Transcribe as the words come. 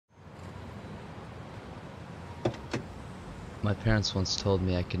My parents once told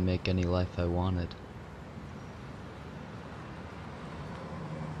me I could make any life I wanted.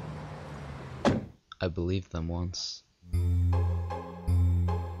 I believed them once.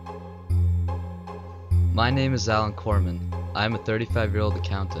 My name is Allen Korman. I am a 35-year-old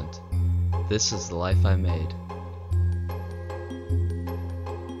accountant. This is the life I made.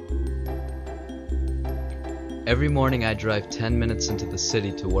 Every morning I drive 10 minutes into the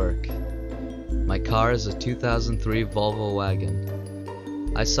city to work. My car is a 2003 Volvo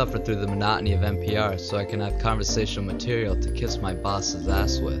wagon. I suffer through the monotony of NPR so I can have conversational material to kiss my boss's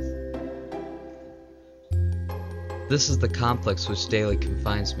ass with. This is the complex which daily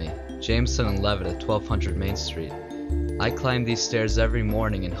confines me, Jameson and Levitt at 1200 Main Street. I climb these stairs every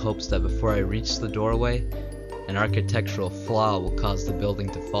morning in hopes that before I reach the doorway, an architectural flaw will cause the building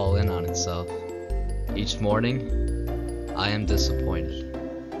to fall in on itself. Each morning, I am disappointed.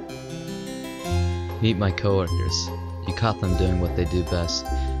 Meet my coworkers. You caught them doing what they do best,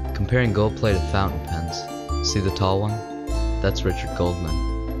 comparing gold-plated fountain pens. See the tall one? That's Richard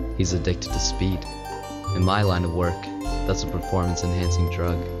Goldman. He's addicted to speed. In my line of work, that's a performance-enhancing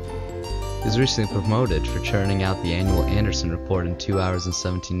drug. He was recently promoted for churning out the annual Anderson report in 2 hours and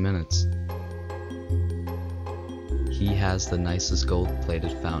 17 minutes. He has the nicest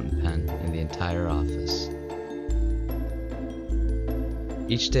gold-plated fountain pen in the entire office.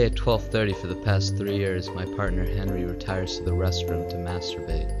 Each day at 12:30 for the past 3 years, my partner Henry retires to the restroom to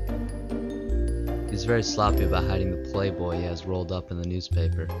masturbate. He's very sloppy about hiding the Playboy he has rolled up in the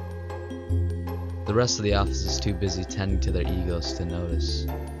newspaper. The rest of the office is too busy tending to their egos to notice.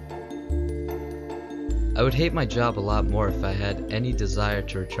 I would hate my job a lot more if I had any desire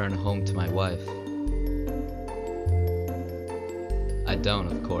to return home to my wife. I don't,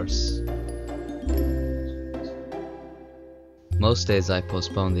 of course. Most days I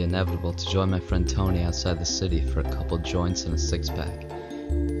postpone the inevitable to join my friend Tony outside the city for a couple joints and a six-pack.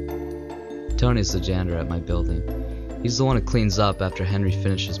 Tony's the janitor at my building. He's the one who cleans up after Henry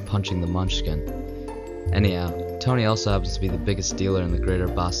finishes punching the munchkin. Anyhow, Tony also happens to be the biggest dealer in the greater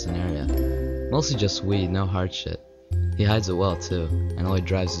Boston area. Mostly just weed, no hard shit. He hides it well too, and only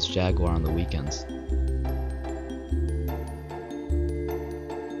drives his Jaguar on the weekends.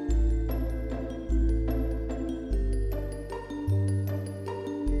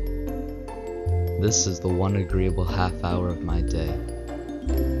 This is the one agreeable half hour of my day.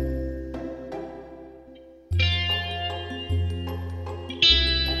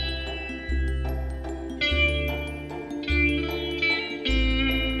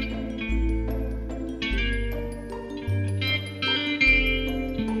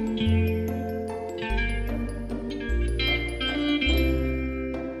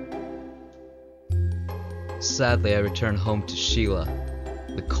 Sadly, I return home to Sheila,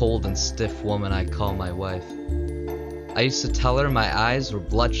 the cold and stiff woman I call my wife. I used to tell her my eyes were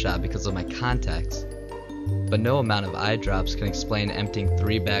bloodshot because of my contacts, but no amount of eye drops can explain emptying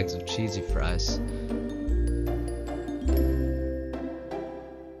 3 bags of cheesy fries.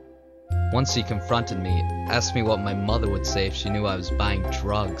 Once he confronted me, asked me what my mother would say if she knew I was buying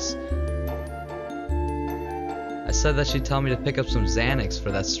drugs. I said that she'd tell me to pick up some Xanax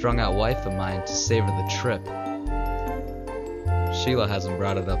for that strung-out wife of mine to savor the trip. Sheila hasn't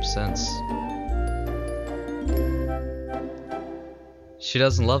brought it up since. She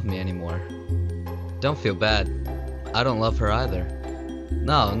doesn't love me anymore. Don't feel bad. I don't love her either.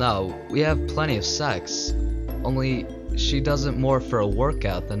 No, we have plenty of sex. Only she does it more for a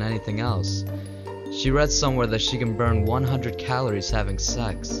workout than anything else. She read somewhere that she can burn 100 calories having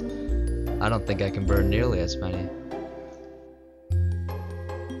sex. I don't think I can burn nearly as many.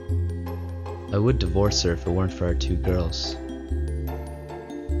 I would divorce her if it weren't for our 2 girls.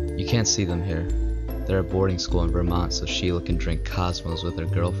 You can't see them here. They're at boarding school in Vermont so Sheila can drink Cosmos with her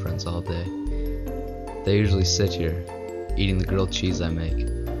girlfriends all day. They usually sit here, eating the grilled cheese I make.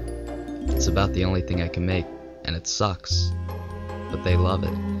 It's about the only thing I can make, and it sucks. But they love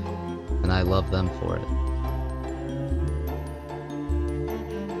it, and I love them for it.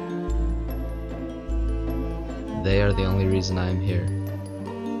 They are the only reason I am here.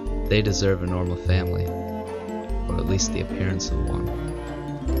 They deserve a normal family, or at least the appearance of one.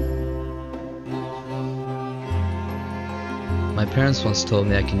 My parents once told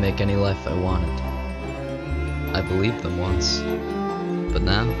me I could make any life I wanted. I believed them once, but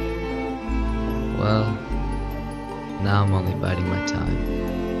now, well, now I'm only biding my time.